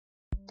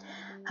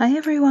Hi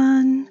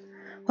everyone!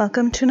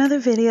 Welcome to another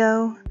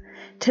video.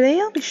 Today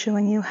I'll be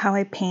showing you how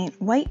I paint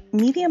white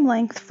medium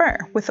length fur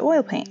with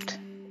oil paint.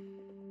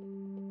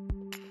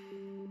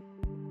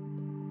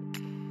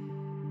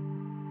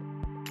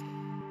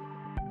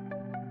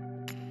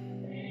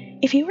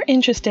 If you are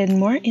interested in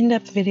more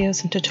in-depth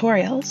videos and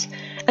tutorials,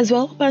 as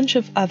well as a bunch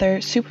of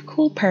other super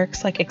cool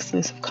perks like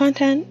exclusive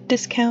content,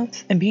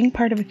 discounts, and being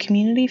part of a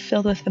community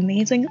filled with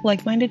amazing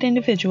like-minded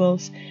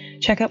individuals,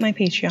 check out my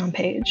Patreon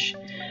page.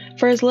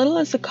 For as little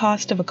as the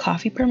cost of a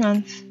coffee per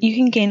month, you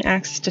can gain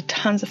access to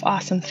tons of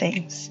awesome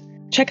things.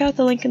 Check out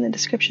the link in the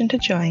description to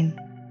join.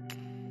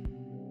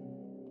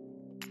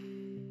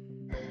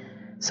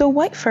 So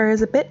white fur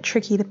is a bit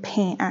tricky to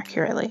paint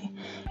accurately.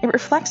 It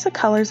reflects the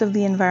colors of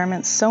the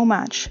environment so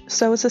much,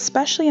 so it's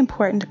especially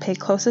important to pay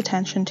close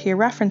attention to your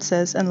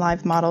references and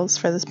live models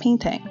for this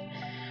painting.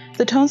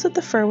 The tones that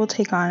the fur will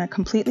take on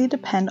completely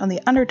depend on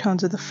the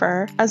undertones of the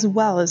fur as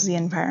well as the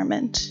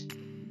environment.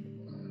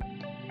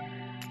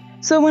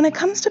 So when it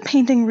comes to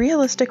painting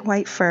realistic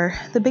white fur,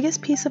 the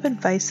biggest piece of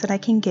advice that I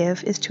can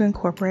give is to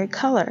incorporate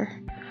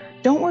color.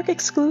 Don't work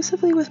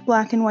exclusively with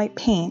black and white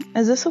paint,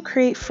 as this will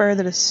create fur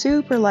that is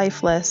super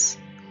lifeless.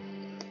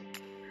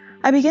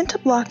 I begin to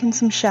block in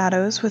some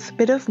shadows with a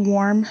bit of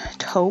warm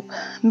taupe,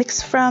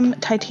 mixed from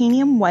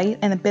titanium white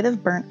and a bit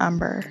of burnt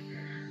umber.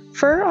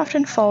 Fur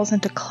often falls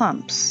into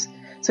clumps,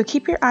 so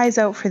keep your eyes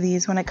out for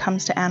these when it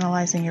comes to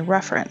analyzing your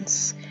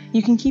reference.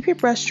 You can keep your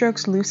brush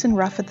strokes loose and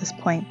rough at this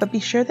point, but be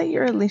sure that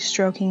you're at least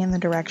stroking in the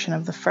direction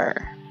of the fur.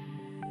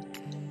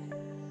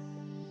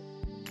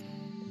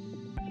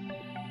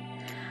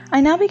 I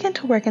now begin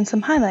to work in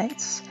some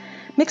highlights.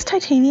 Mix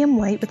titanium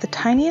white with the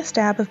tiniest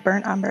dab of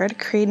burnt umber to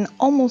create an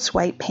almost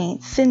white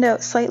paint thinned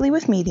out slightly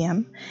with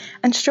medium,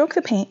 and stroke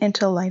the paint into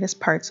the lightest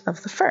parts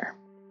of the fur.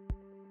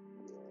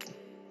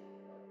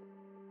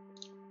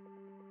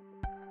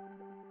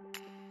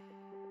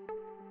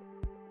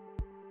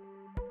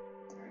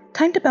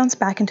 Time to bounce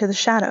back into the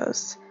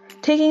shadows.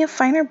 Taking a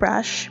finer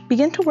brush,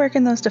 begin to work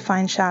in those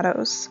defined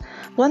shadows.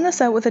 Blend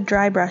this out with a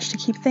dry brush to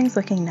keep things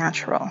looking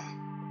natural.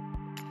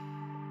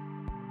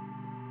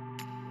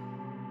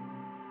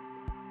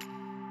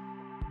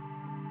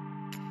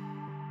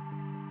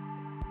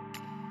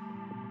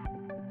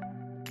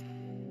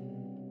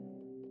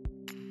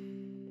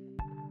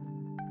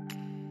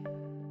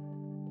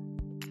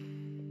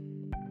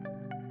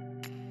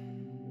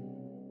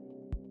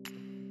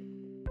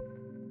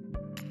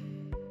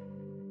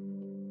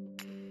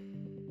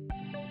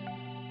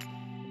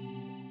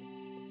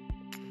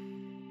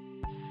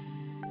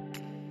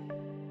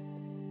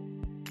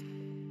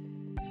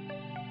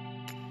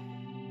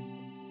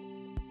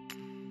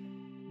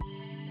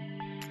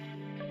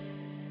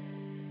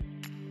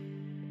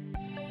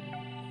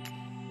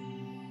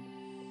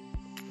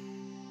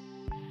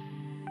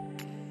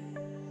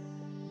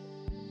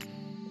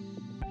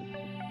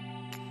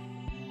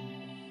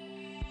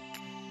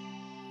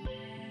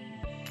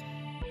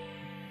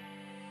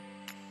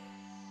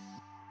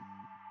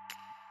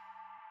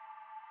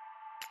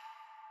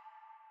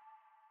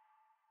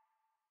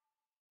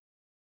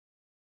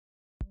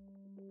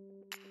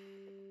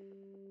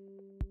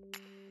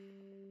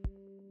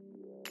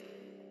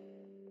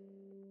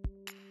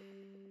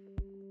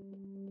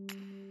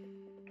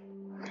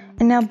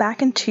 And now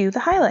back into the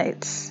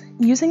highlights.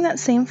 Using that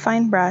same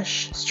fine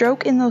brush,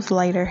 stroke in those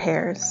lighter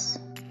hairs.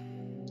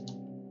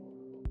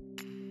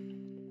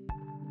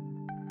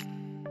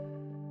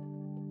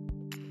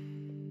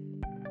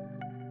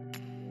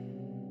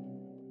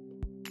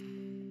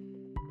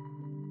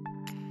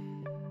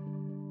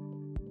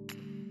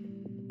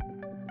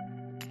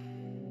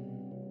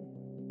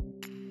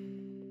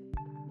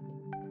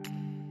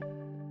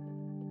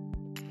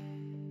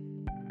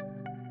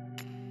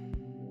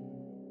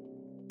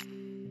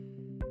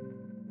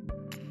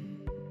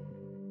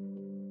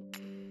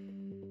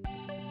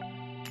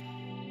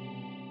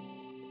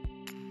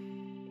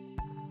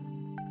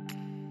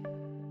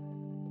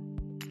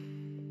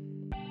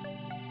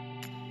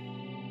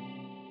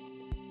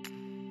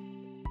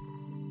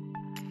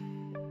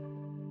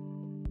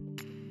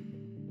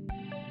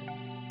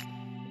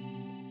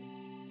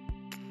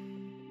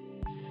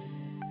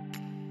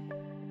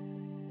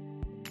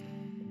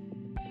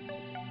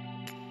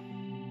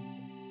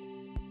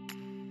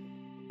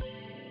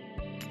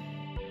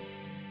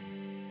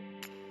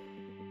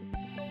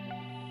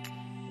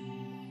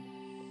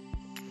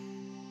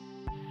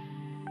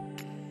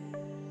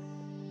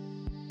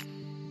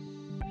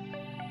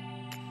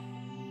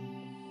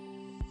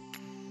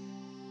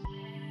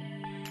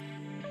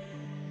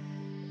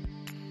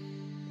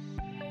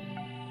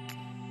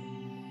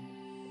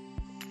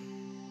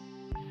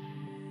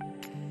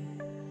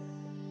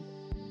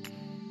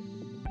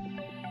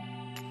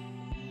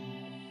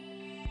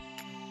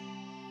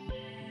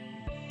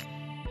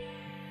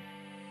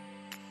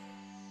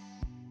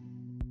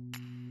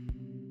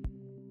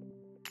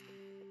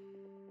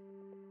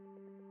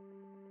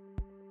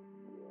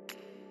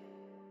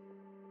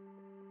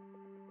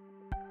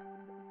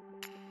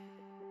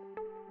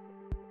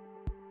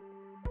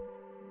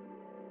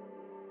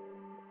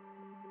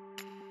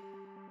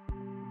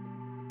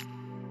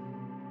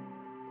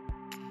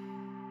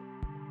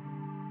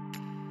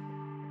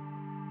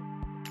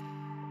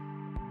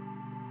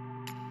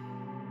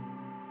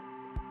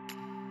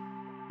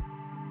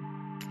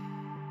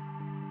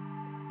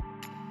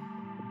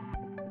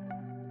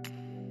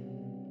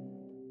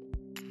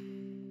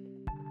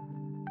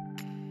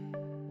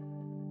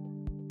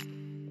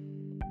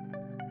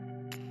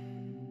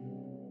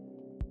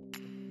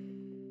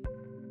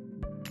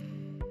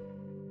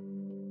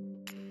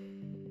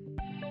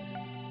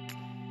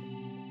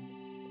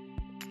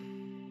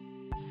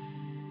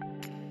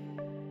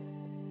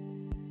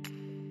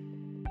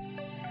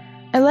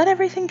 let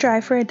everything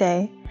dry for a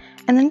day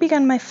and then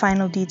began my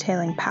final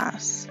detailing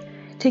pass.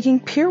 Taking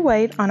pure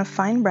white on a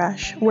fine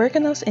brush, work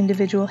in those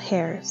individual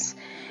hairs.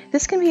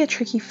 This can be a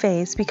tricky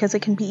phase because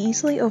it can be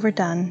easily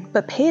overdone,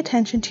 but pay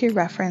attention to your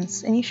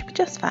reference and you should be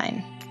just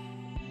fine.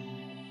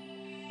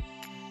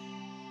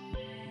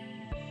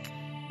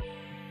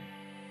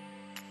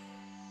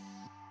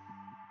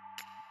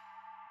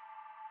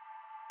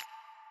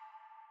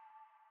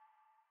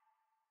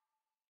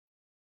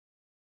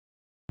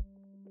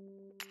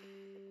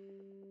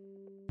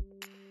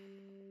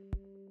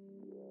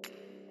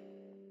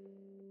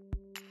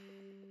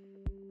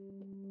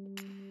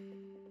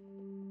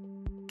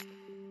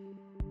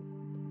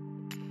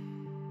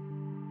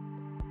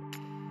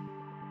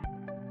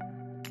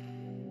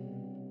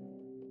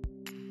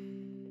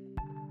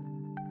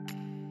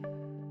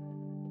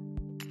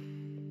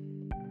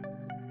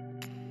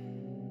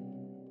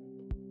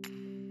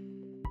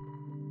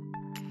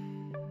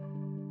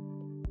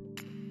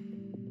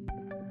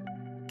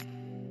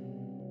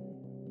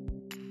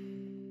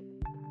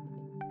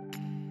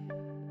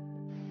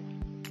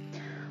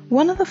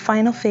 One of the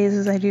final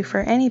phases I do for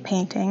any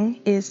painting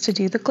is to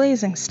do the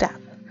glazing step.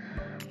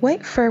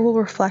 White fur will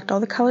reflect all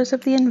the colors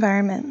of the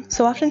environment,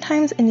 so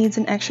oftentimes it needs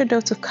an extra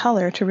dose of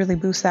color to really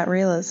boost that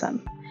realism.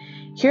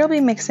 Here I'll be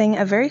mixing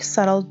a very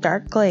subtle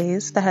dark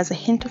glaze that has a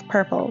hint of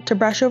purple to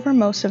brush over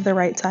most of the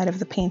right side of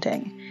the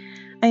painting.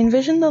 I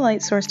envision the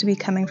light source to be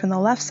coming from the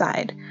left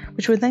side,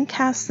 which would then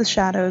cast the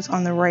shadows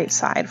on the right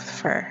side of the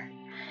fur.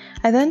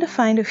 I then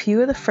defined a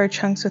few of the fur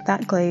chunks with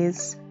that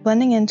glaze,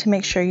 blending in to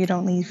make sure you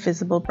don't leave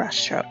visible brush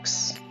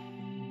strokes.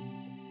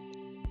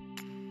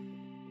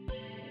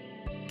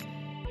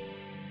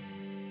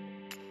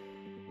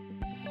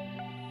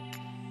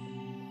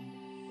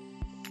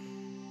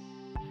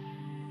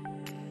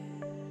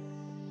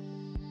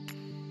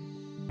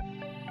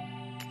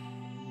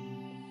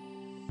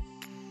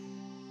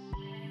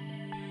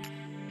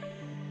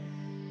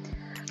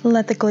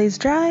 Let the glaze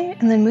dry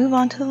and then move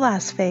on to the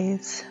last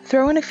phase.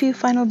 Throw in a few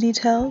final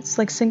details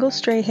like single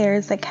stray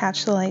hairs that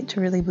catch the light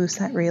to really boost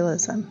that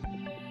realism.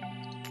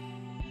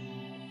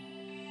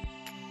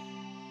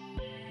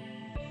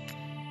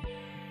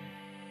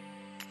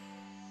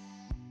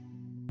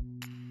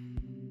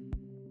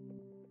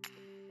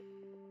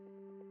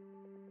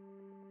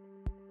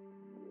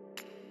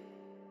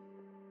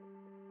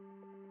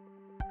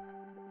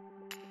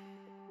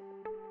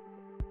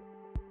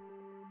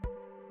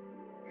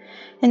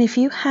 And if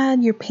you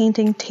had your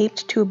painting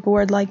taped to a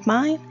board like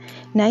mine,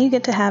 now you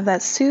get to have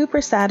that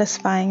super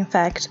satisfying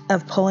effect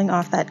of pulling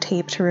off that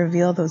tape to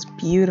reveal those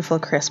beautiful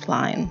crisp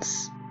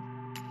lines.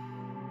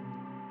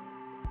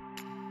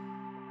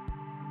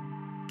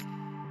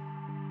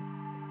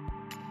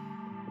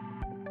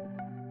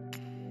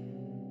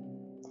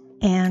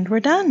 And we're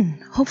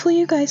done. Hopefully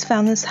you guys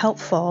found this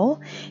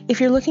helpful.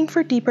 If you're looking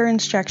for deeper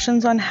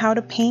instructions on how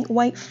to paint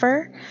white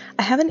fur,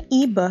 I have an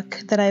ebook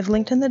that I've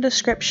linked in the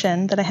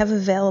description that I have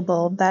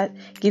available that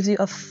gives you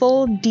a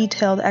full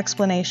detailed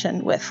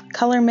explanation with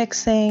color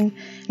mixing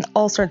and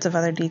all sorts of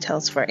other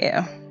details for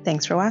you.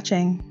 Thanks for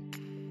watching.